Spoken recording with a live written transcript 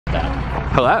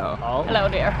Hello. Oh. Hello,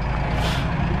 dear.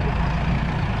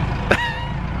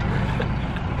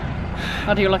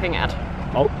 What are you looking at?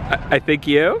 Oh, I think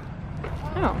you.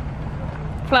 Oh.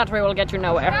 Flattery will get you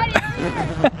nowhere.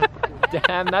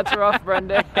 Damn, that's rough,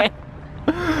 Brendan.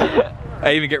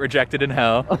 I even get rejected in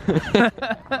hell.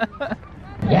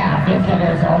 Yeah,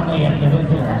 visitors only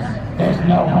individuals. There's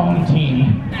no home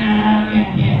team.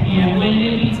 Yeah, wouldn't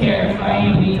it be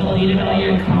terrifying if we deleted all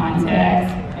your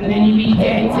contacts and then you'd be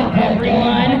dead to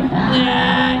everyone?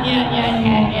 Yeah.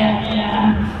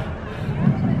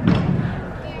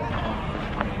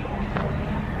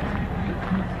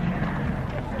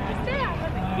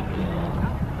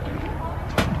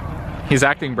 He's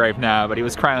acting brave now, but he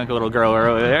was crying like a little girl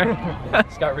earlier.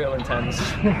 It's got real intense.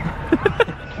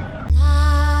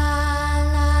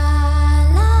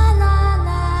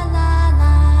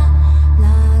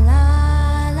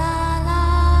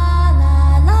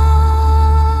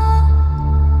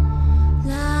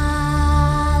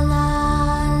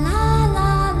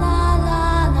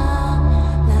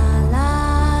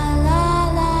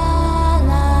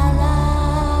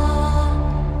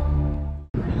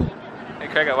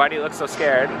 Craig, why do you look so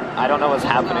scared? I don't know what's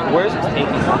happening. Where's it taking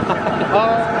us?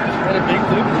 What a big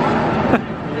loop.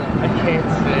 I can't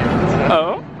say. So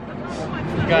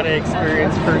Oh? you gotta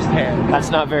experience firsthand. That's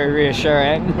not very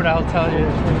reassuring. But I'll tell you.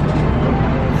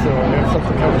 So if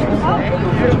something comes this way.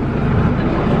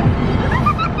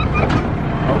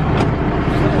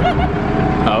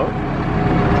 Oh?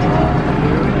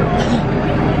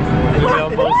 You get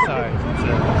on both sides.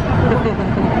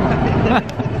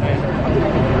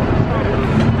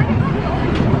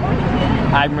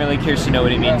 I'm really curious to know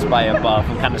what he means by a buff.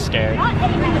 I'm kind of scared.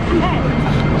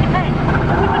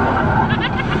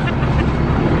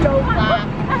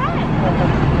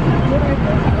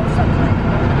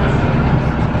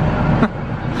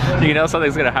 You know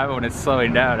something's gonna happen when it's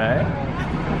slowing down, eh?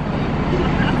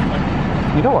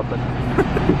 You know what, but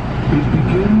It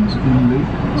begins in late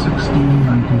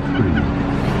 1693.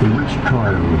 The witch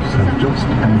trials have just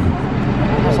ended.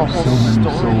 there's a whole So many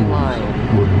storyline.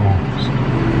 souls were lost.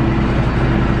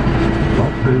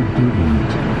 But they didn't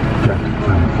get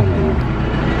them all.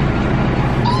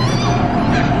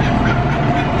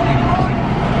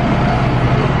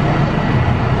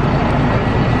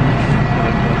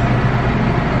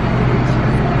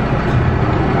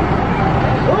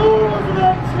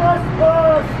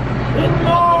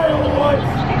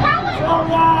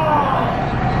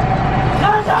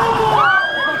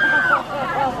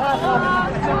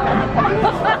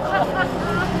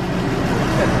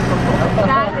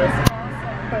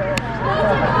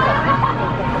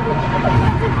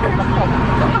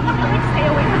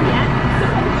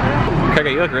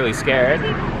 Craig, you look really scared.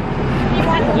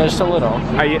 Just a little.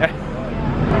 Are you? Irish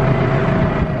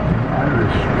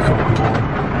folklore,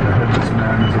 the headless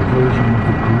man is a version of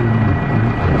the Grim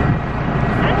Reaper.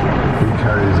 He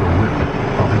carries a whip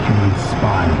of a human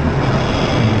spine.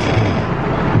 In his head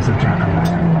is a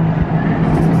jack-o'-lantern.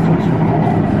 What's wrong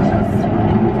with this headless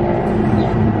version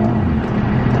is from the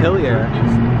wound. Hillier.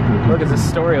 Look, it's a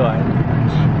storyline.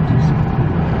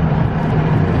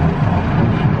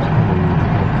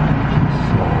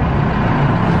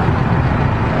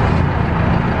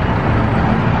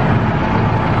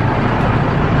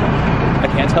 I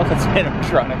can't tell if it's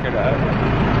animatronic or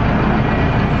not.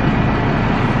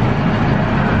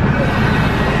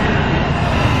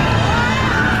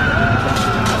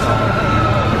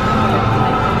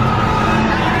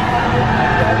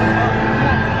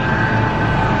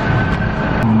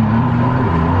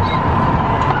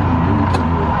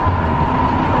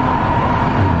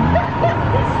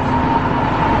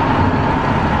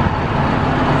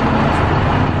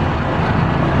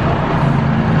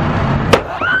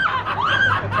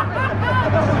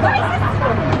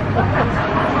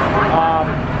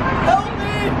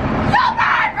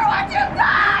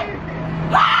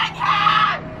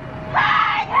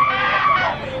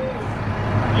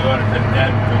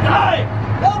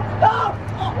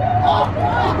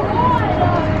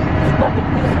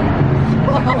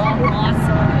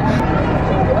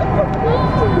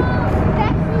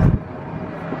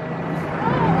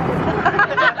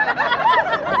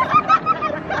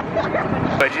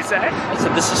 What'd you say? I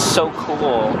said, this is so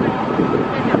cool.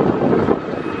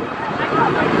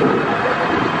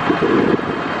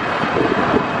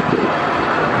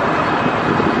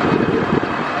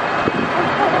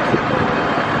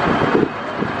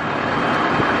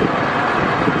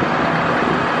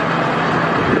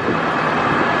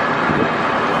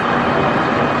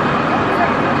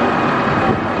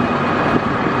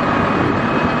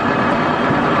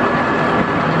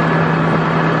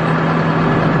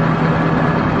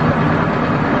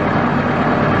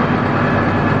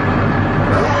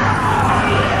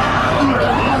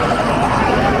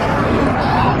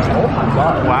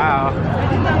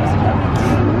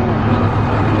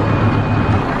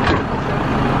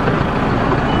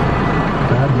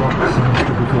 seems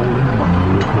to put all anyone who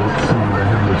reports seeing the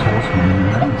headless horseman in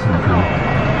the 19th century.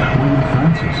 William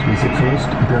Francis was the first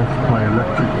death by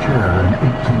electric chair in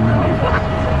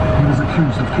 1890. He was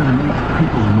accused of killing 8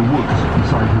 people in the woods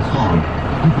beside his farm.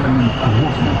 He blamed a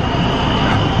horseman.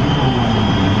 No one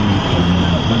believed him,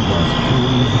 and he was killed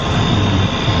in the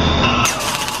chair.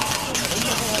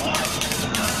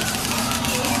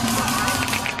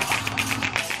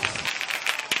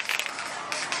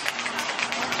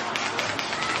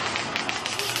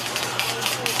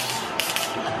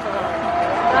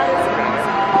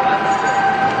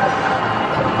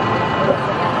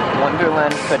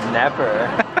 Wonderland could never.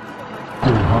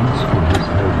 Still hunts for his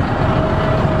head,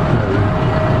 buried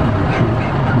in the church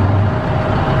tomb.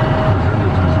 The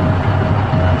villagers employed black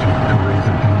magic to raise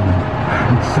a demon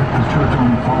and set the church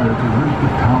on fire to rid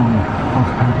the town of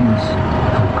happiness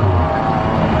for good.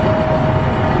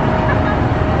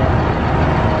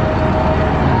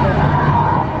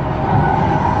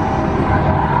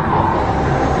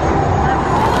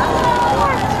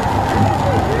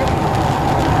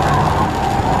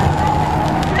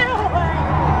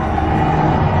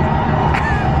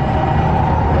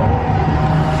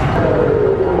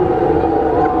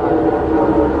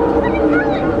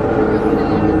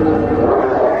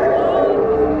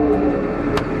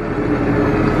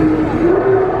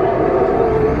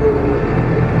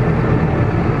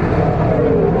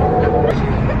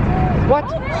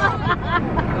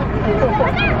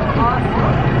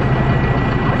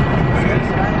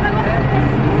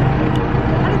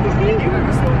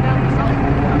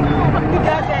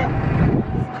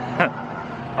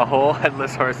 A whole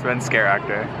headless horseman scare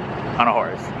actor on a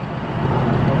horse.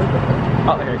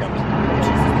 Oh, here he comes.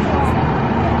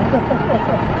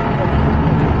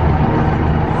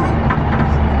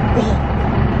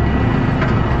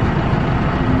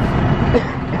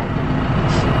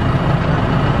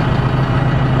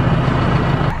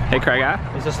 Hey, Craig.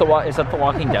 Is this is that the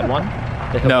Walking Dead one?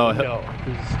 No. No,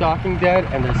 there's Stalking Dead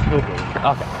and there's Hillbilly.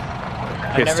 Okay.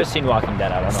 I've never seen Walking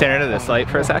Dead. I don't know. Stand under this light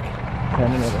for a sec.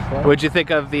 What'd you think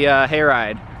of the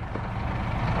hayride?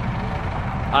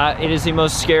 It is the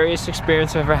most scariest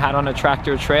experience I've ever had on a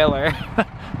tractor trailer.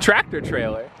 Tractor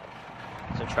trailer?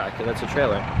 It's a tractor, that's a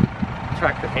trailer.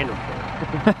 Tractor handle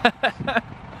trailer.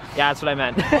 Yeah, that's what I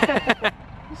meant.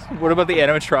 What about the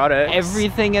animatronics?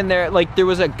 Everything in there, like there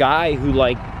was a guy who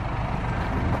like,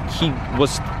 he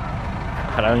was,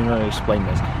 I don't even know how to explain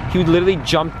this. He would literally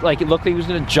jump, like it looked like he was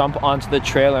gonna jump onto the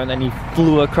trailer and then he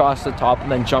flew across the top and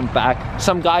then jumped back.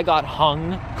 Some guy got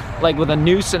hung, like with a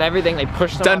noose and everything. They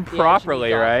pushed him done off the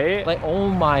properly, edge and he right? like, oh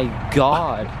my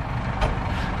God.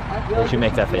 What'd you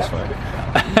make that face for?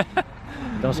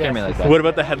 Don't scare me like that. What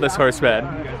about the headless horseman?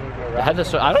 The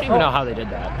headless, I don't even know how they did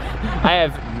that. I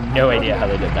have no idea how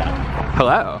they did that.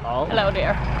 Hello. Oh. Hello,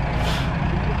 dear.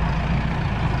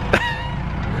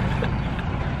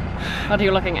 What are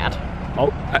you looking at?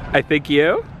 Oh. I think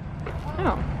you?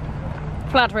 Oh.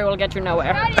 Flattery will get you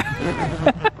nowhere.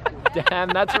 Damn,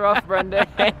 that's rough, Brendan.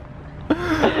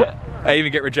 I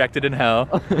even get rejected in hell.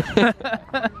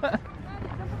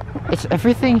 It's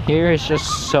everything here is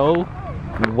just so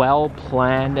well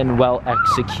planned and well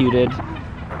executed.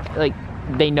 Like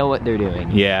they know what they're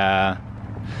doing. Yeah.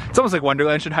 It's almost like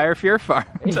Wonderland should hire Fear Farm.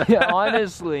 Yeah,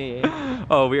 honestly.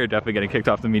 Oh, we are definitely getting kicked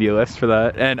off the media list for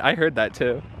that. And I heard that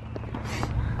too.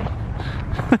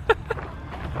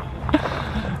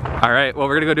 All right, well,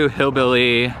 we're gonna go do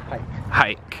Hillbilly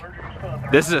hike.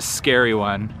 This is a scary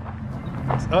one.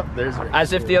 Oh, there's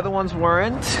As if the other ones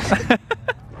weren't.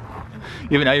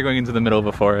 Even now you're going into the middle of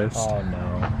a forest. Oh no.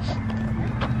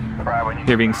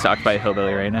 You're being stalked by a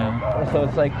hillbilly right now. So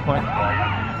it's like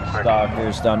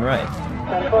Stalkers done right.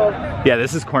 Yeah,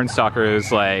 this is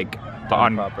Cornstalkers like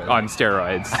on properly.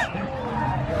 steroids.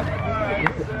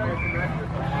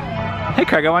 Hey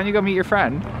Craig, why don't you go meet your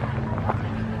friend?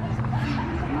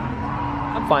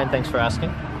 I'm fine, thanks for asking.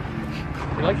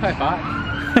 You like high five?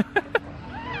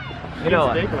 You know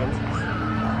the what? big ones.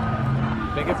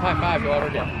 Biggest high five you'll ever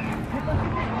get.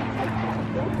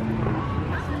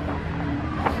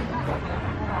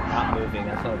 Not moving,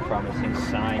 that's not a promising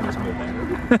sign is moving.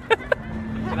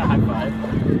 Can I high five?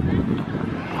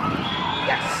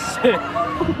 Yes!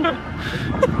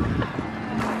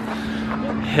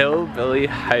 Hillbilly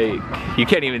hike. You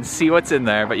can't even see what's in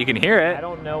there, but you can hear I it.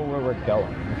 don't know where we're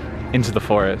going. Into the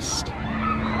forest.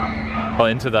 Well,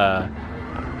 into the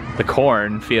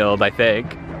corn field, I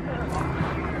think.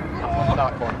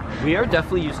 Not corn. We are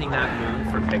definitely using that moon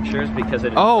for pictures because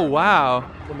it is Oh, wow.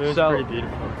 The moon's So- pretty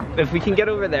beautiful. if we can get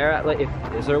over there, like,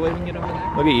 is there a way we can get over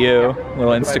there? Look at you,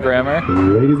 little Instagrammer.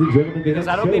 Ladies and gentlemen, Because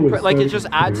I don't mean like it just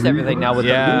adds to everything now with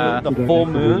the full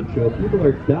moon. People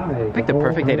are dying. Pick the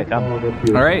perfect day to come.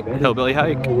 All right, hillbilly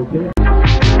hike.